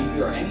from me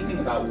or anything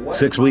about what...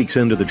 6 weeks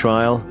into the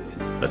trial,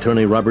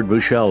 attorney Robert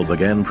Bushell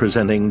began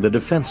presenting the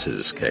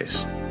defense's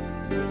case.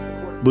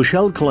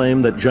 Bushell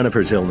claimed that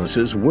Jennifer's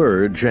illnesses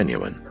were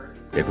genuine.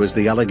 It was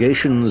the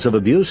allegations of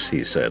abuse,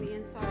 he said,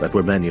 that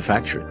were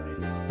manufactured,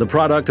 the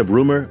product of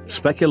rumor,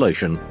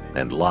 speculation,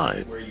 and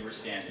lie.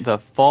 The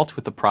fault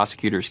with the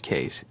prosecutor's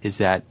case is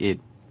that it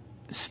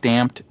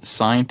stamped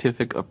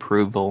scientific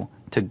approval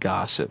to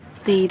gossip.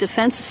 The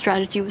defense's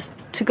strategy was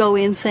to go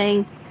in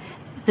saying,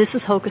 this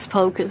is hocus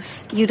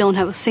pocus. You don't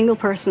have a single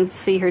person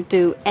see her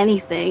do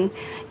anything.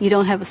 You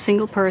don't have a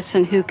single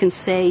person who can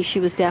say she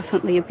was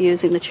definitely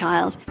abusing the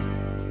child.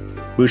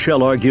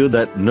 Bushell argued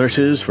that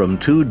nurses from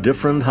 2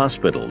 different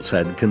hospitals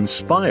had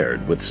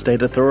conspired with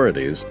state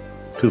authorities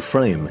to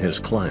frame his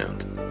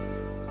client.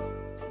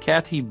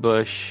 Kathy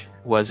Bush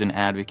was an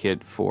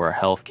advocate for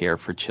health care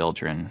for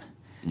children,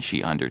 and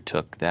she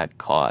undertook that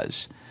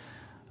cause.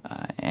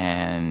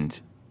 And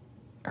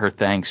her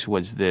thanks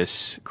was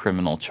this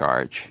criminal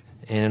charge.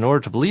 And in order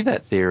to believe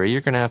that theory,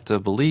 you're going to have to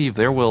believe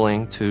they're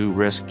willing to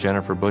risk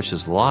Jennifer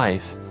Bush's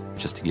life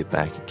just to get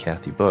back at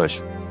Kathy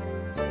Bush.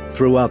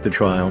 Throughout the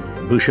trial,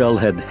 Bushell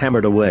had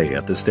hammered away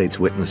at the state's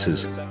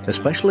witnesses,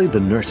 especially the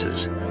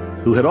nurses,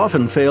 who had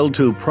often failed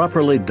to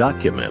properly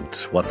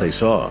document what they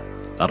saw,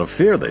 out of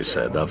fear, they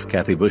said, of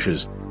Kathy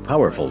Bush's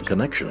powerful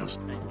connections.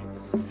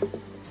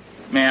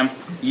 Ma'am,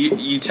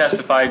 you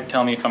testified,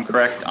 tell me if I'm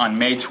correct, on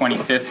May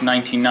 25th,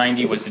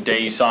 1990 was the day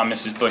you saw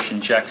Mrs. Bush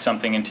inject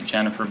something into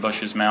Jennifer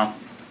Bush's mouth?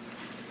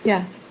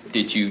 Yes.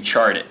 Did you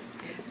chart it?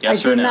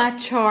 Yes I or no? did not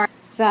chart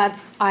that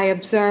I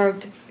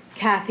observed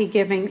Kathy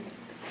giving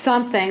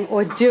something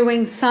or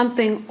doing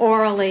something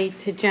orally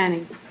to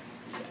Jenny.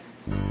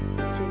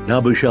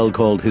 Now Bushell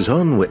called his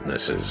own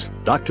witnesses,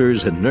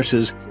 doctors and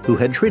nurses who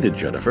had treated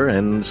Jennifer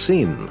and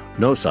seen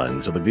no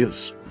signs of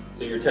abuse.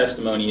 So your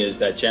testimony is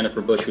that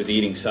Jennifer Bush was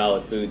eating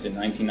solid foods in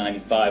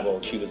 1995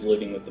 while she was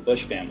living with the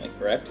Bush family,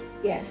 correct?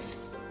 Yes.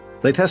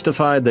 They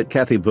testified that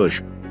Kathy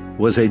Bush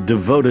was a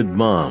devoted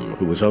mom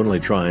who was only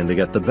trying to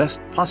get the best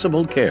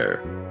possible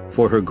care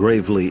for her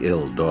gravely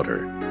ill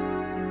daughter.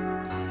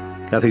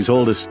 Kathy's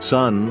oldest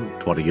son,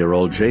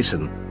 20-year-old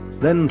Jason,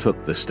 then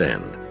took the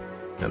stand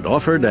and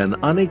offered an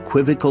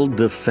unequivocal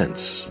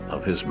defense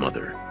of his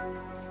mother.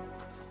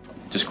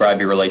 Describe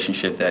your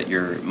relationship that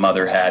your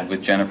mother had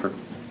with Jennifer.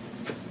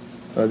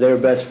 They were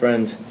best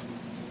friends.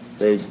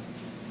 They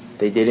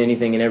did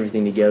anything and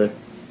everything together.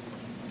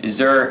 Is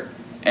there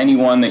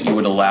anyone that you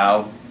would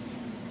allow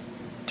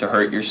to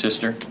hurt your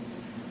sister?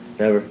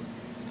 Never.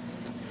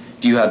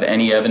 Do you have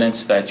any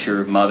evidence that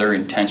your mother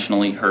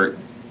intentionally hurt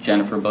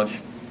Jennifer Bush?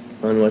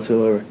 None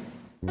whatsoever.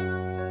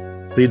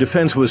 The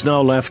defense was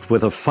now left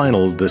with a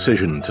final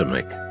decision to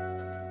make.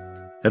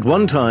 At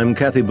one time,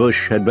 Kathy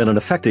Bush had been an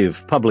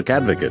effective public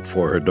advocate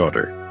for her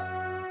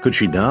daughter. Could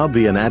she now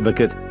be an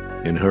advocate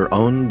in her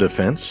own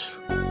defense?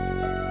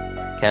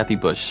 Kathy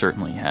Bush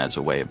certainly has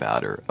a way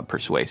about her, a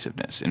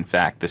persuasiveness. In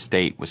fact, the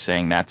state was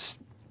saying that's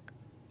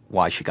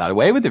why she got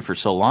away with it for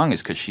so long,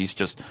 is because she's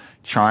just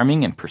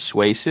charming and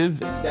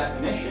persuasive. Its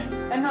definition,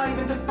 and not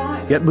even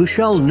defined. Yet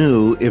Bushell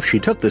knew if she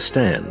took the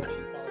stand,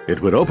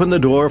 it would open the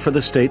door for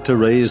the state to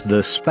raise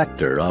the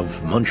specter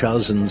of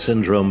Munchausen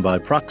syndrome by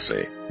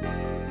proxy.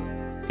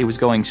 It was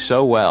going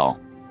so well,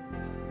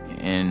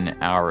 in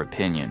our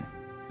opinion,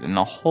 and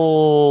the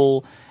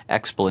whole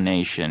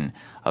explanation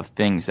of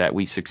things that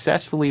we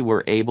successfully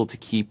were able to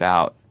keep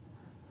out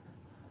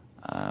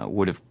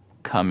would have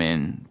come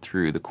in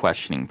through the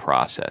questioning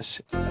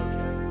process.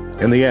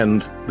 In the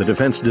end, the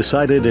defense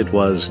decided it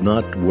was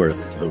not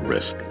worth the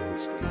risk.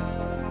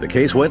 The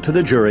case went to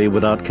the jury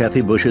without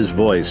Kathy Bush's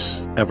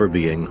voice ever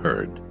being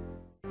heard.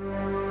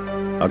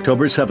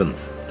 October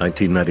 7th,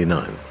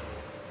 1999.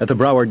 At the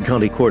Broward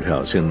County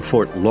Courthouse in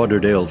Fort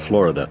Lauderdale,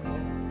 Florida,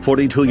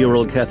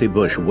 42-year-old Kathy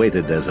Bush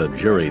waited as a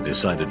jury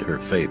decided her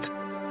fate.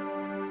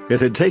 It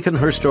had taken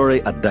her story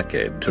a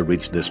decade to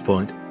reach this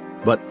point,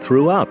 but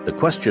throughout the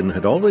question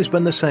had always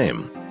been the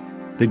same.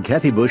 Did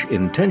Kathy Bush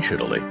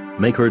intentionally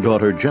make her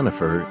daughter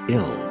Jennifer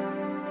ill?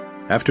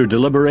 After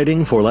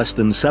deliberating for less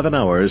than 7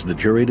 hours, the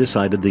jury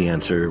decided the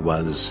answer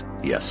was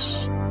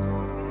yes.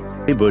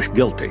 Kathy Bush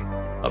guilty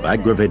of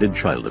aggravated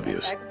child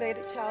abuse.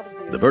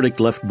 The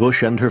verdict left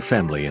Bush and her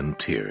family in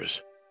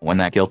tears. When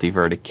that guilty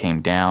verdict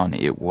came down,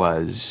 it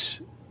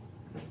was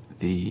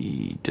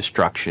the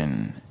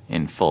destruction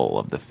in full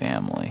of the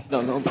family.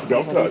 No, don't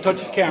touch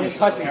the camera. Don't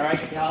touch me, all right?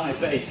 Get out of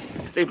my face.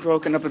 They've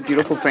broken up a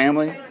beautiful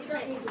family.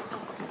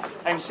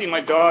 I haven't seen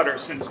my daughter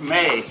since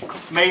May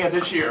of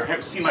this year. I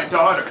haven't seen my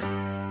daughter.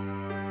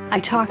 I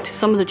talked to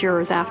some of the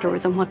jurors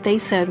afterwards, and what they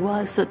said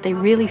was that they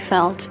really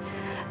felt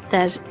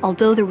that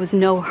although there was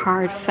no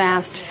hard,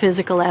 fast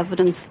physical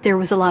evidence, there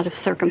was a lot of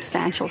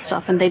circumstantial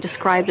stuff, and they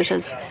described it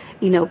as,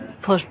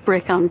 put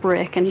brick on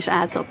brick, and it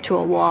adds up to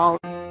a wall.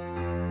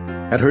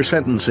 At her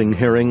sentencing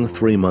hearing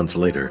 3 months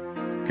later,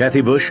 Kathy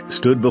Bush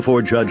stood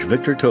before Judge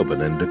Victor Tobin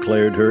and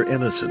declared her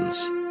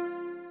innocence.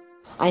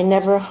 I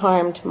never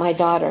harmed my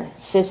daughter,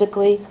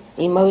 physically,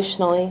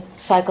 emotionally,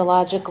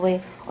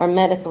 psychologically, or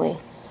medically.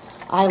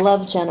 I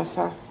love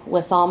Jennifer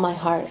with all my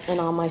heart and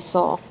all my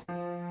soul.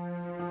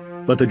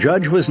 But the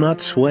judge was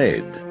not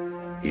swayed.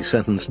 He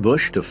sentenced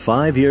Bush to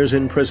 5 years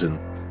in prison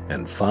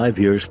and 5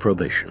 years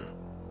probation.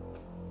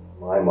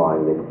 In my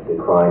mind,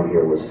 the crime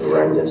here was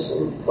horrendous,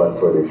 but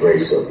for the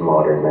grace of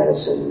modern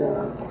medicine,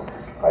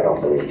 I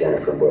don't believe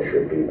Jennifer Bush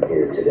would be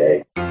here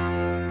today.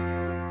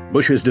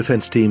 Bush's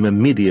defense team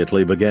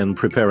immediately began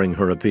preparing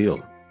her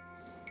appeal.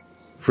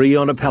 Free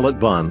on appellate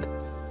bond,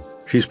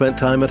 she spent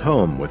time at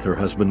home with her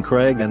husband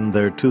Craig and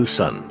their 2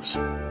 sons.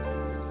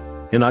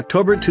 In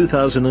October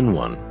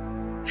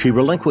 2001, she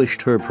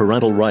relinquished her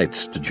parental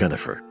rights to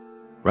Jennifer,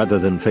 rather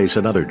than face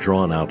another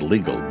drawn-out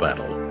legal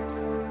battle.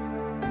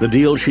 The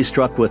deal she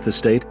struck with the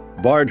state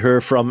barred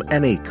her from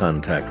any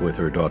contact with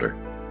her daughter,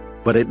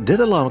 but it did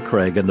allow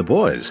Craig and the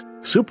boys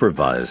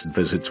supervised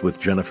visits with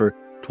Jennifer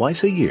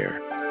twice a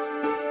year.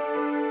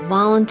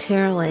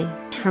 Voluntarily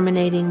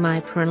terminating my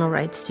parental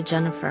rights to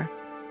Jennifer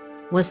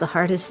was the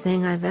hardest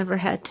thing I've ever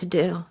had to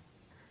do.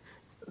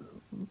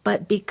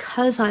 But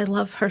because I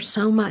love her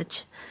so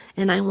much,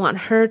 and I want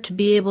her to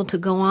be able to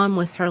go on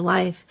with her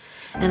life,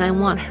 and I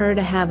want her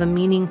to have a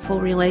meaningful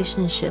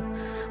relationship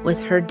with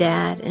her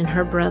dad and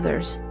her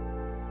brothers,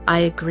 I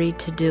agreed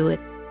to do it.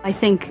 I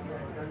think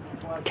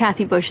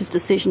Kathy Bush's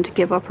decision to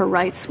give up her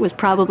rights was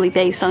probably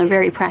based on a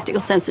very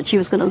practical sense that she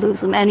was going to lose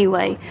them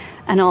anyway,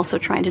 and also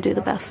trying to do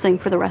the best thing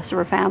for the rest of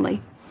her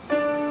family.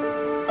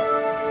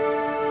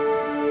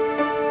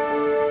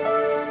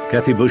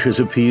 Kathy Bush's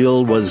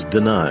appeal was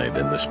denied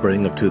in the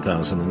spring of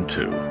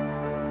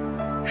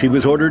 2002. She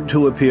was ordered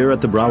to appear at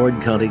the Broward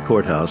County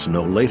Courthouse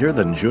no later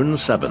than June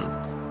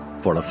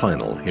 7th for a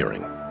final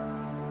hearing.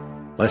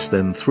 Less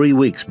than 3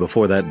 weeks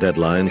before that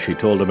deadline, she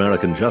told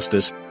American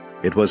Justice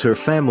it was her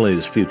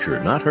family's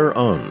future, not her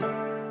own,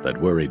 that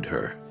worried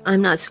her.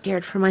 I'm not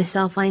scared for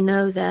myself. I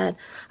know that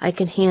I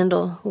can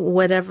handle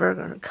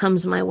whatever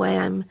comes my way.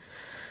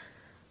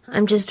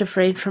 I'm just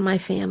afraid for my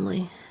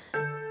family.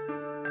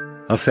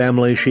 A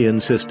family she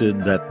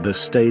insisted that the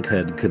state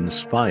had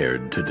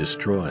conspired to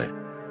destroy.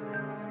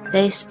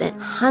 They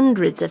spent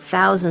hundreds of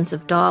thousands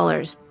of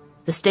dollars.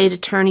 The state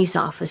attorney's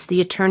office,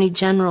 the attorney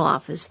general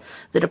office,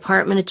 the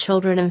Department of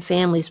Children and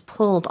Families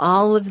pulled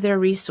all of their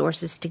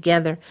resources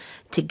together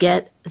to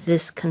get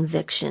this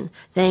conviction.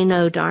 They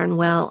know darn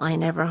well I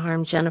never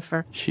harmed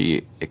Jennifer.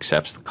 She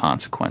accepts the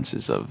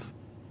consequences of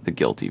the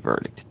guilty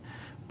verdict,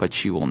 but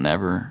she will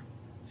never,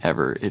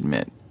 ever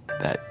admit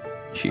that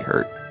she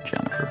hurt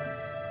Jennifer.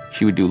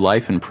 She would do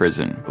life in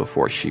prison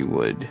before she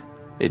would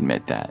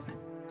admit that.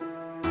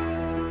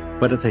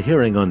 But at the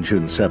hearing on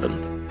June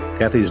 7th,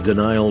 Kathy's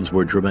denials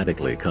were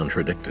dramatically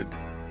contradicted.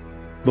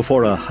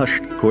 Before a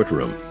hushed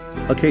courtroom,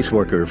 a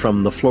caseworker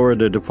from the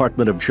Florida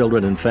Department of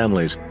Children and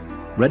Families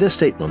read a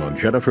statement on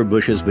Jennifer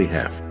Bush's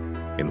behalf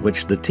in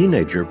which the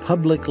teenager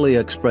publicly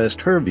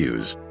expressed her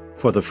views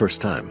for the first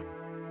time.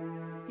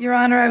 Your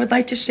Honor, I would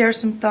like to share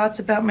some thoughts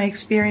about my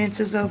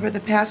experiences over the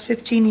past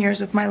 15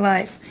 years of my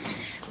life.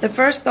 The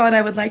first thought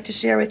I would like to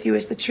share with you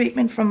is the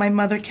treatment from my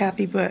mother,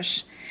 Kathy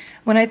Bush.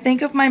 When I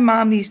think of my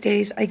mom these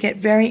days, I get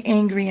very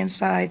angry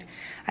inside.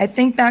 I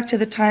think back to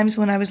the times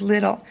when I was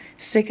little,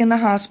 sick in the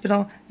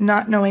hospital,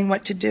 not knowing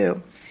what to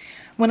do.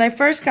 When I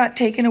first got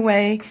taken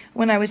away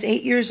when I was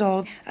 8 years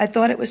old, I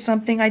thought it was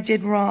something I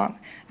did wrong,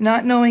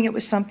 not knowing it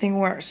was something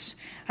worse.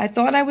 I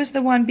thought I was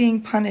the one being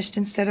punished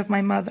instead of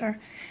my mother.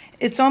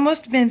 It's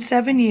almost been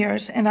 7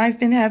 years, and I've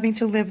been having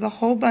to live the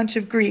whole bunch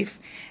of grief,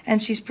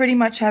 and she's pretty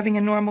much having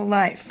a normal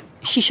life.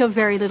 She showed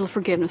very little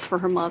forgiveness for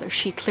her mother.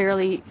 She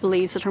clearly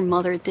believes that her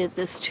mother did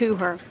this to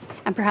her.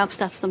 And perhaps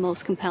that's the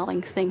most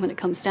compelling thing when it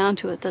comes down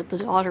to it, that the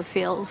daughter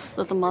feels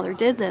that the mother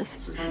did this.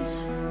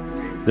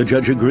 The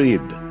judge agreed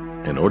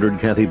and ordered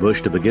Kathy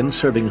Bush to begin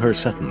serving her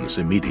sentence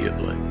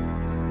immediately.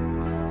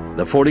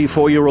 The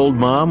 44-year-old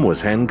mom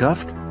was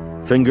handcuffed,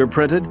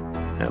 fingerprinted,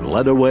 and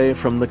led away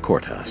from the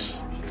courthouse.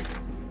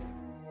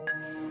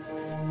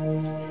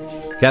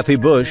 Kathy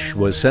Bush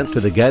was sent to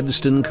the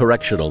Gadsden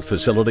Correctional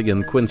Facility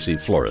in Quincy,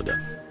 Florida.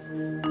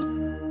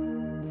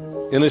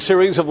 In a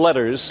series of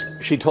letters,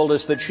 she told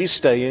us that she's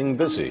staying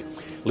busy,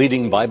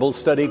 leading Bible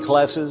study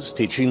classes,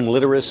 teaching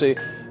literacy,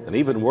 and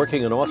even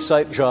working an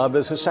off-site job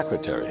as a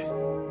secretary.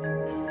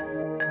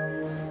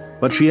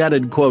 But she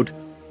added, quote,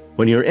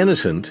 "When you're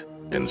innocent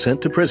and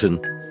sent to prison,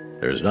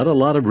 there's not a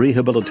lot of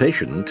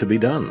rehabilitation to be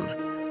done."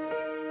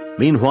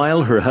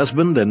 Meanwhile, her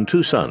husband and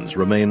 2 sons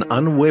remain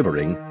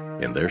unwavering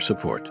in their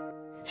support.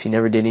 She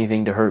never did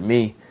anything to hurt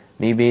me.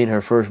 Me being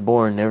her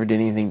firstborn, never did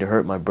anything to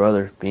hurt my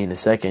brother being the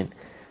second.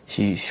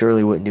 She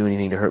surely wouldn't do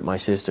anything to hurt my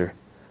sister.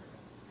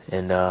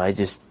 And I'll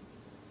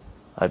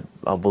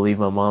believe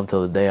my mom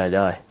till the day I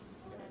die.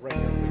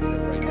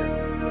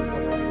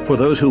 For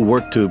those who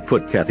work to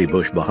put Kathy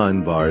Bush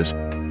behind bars,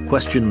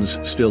 questions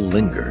still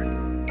linger.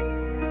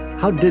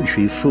 How did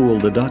she fool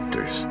the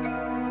doctors?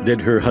 Did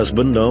her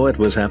husband know it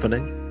was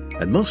happening?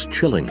 And most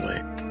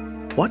chillingly,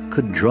 what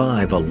could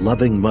drive a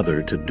loving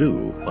mother to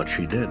do what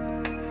she did?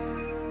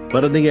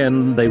 But in the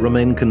end, they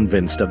remain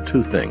convinced of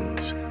 2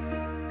 things.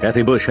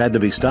 Kathy Bush had to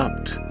be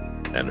stopped,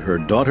 and her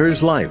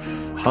daughter's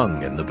life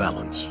hung in the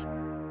balance.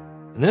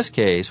 In this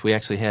case, we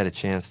actually had a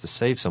chance to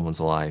save someone's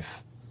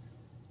life.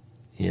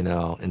 You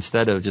know,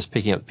 instead of just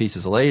picking up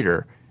pieces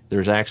later,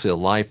 there's actually a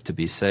life to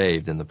be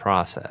saved in the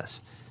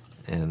process.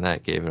 And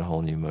that gave it a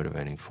whole new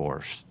motivating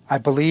force. I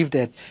believe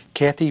that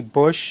Kathy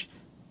Bush,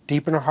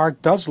 deep in her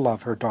heart, does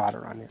love her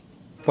daughter on it.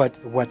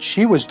 But what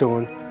she was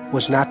doing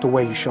was not the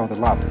way you show the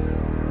love.